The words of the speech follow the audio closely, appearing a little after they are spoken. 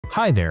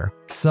Hi there.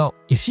 So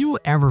if you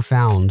ever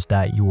found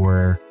that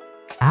your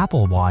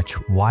Apple Watch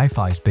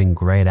Wi-Fi has been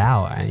grayed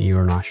out and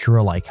you're not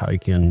sure like how you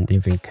can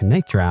even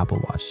connect your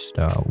Apple Watch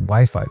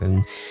Wi-Fi,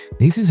 then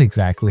this is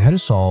exactly how to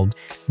solve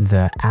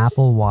the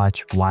Apple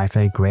Watch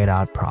Wi-Fi grayed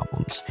out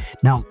problems.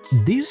 Now,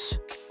 this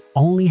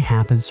only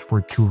happens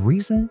for two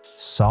reasons: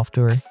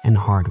 software and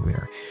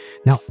hardware.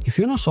 Now, if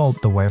you want to solve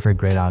the Wi-Fi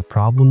grayed out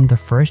problem, the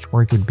first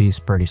work would be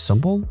pretty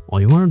simple. All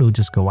you want to do is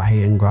just go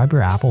ahead and grab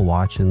your Apple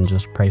Watch and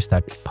just press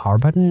that power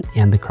button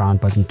and the crown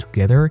button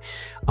together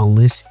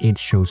unless it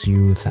shows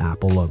you the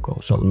Apple logo.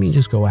 So let me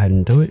just go ahead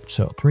and do it.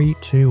 So 3,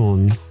 2,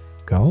 1,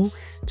 go.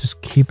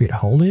 Just keep it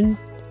holding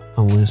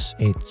unless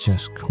it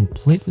just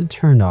completely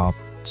turned off,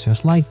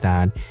 just like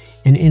that.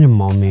 And in a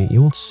moment,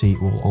 you will see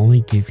it will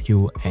only give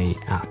you a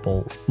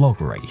Apple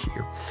logo right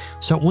here.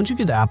 So once you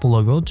get the Apple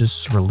logo,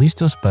 just release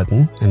this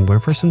button and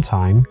wait for some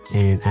time.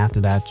 And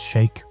after that,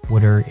 check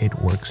whether it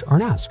works or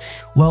not.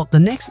 Well, the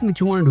next thing that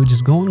you want to do is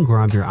just go and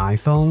grab your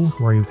iPhone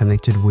where you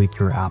connected with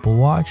your Apple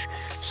Watch.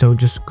 So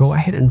just go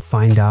ahead and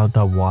find out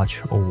the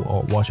watch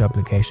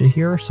application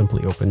here.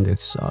 Simply open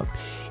this up.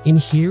 In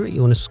here,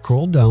 you want to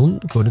scroll down,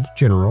 go to the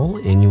general,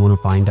 and you want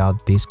to find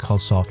out this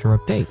called software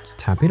updates.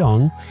 Tap it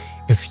on.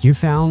 If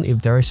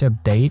there is an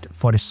update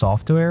for the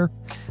software,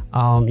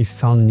 if you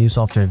found a new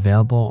software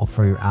available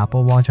for your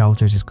Apple Watch, I would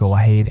just go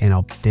ahead and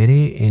update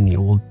it, and it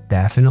will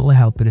definitely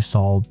help you to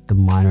solve the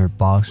minor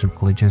bugs or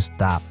glitches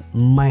that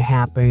might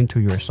happen to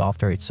your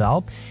software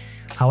itself.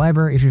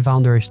 However, if you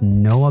found there is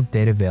no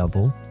update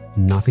available,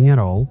 nothing at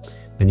all,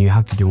 then you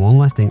have to do one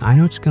last thing. I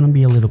know it's gonna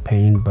be a little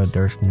pain, but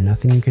there's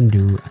nothing you can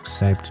do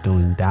except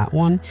doing that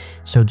one.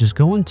 So just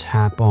go and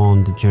tap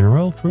on the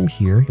general from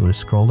here. You want to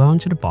scroll down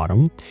to the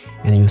bottom,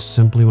 and you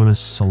simply want to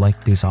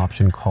select this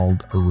option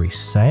called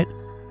reset,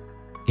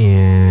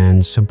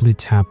 and simply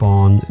tap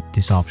on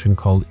this option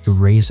called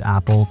erase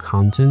Apple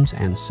content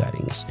and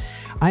settings.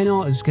 I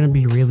know it's going to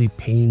be really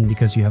pain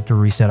because you have to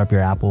reset up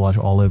your Apple Watch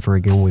all over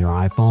again with your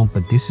iPhone,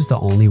 but this is the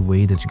only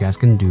way that you guys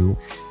can do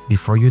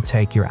before you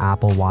take your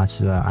Apple Watch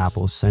to the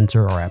Apple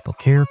Center or Apple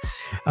Care.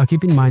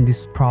 Keep in mind,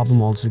 this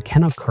problem also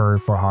can occur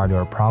for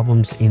hardware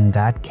problems. In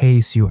that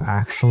case, you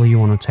actually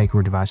want to take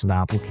your device to the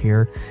Apple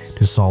Care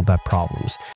to solve that problems.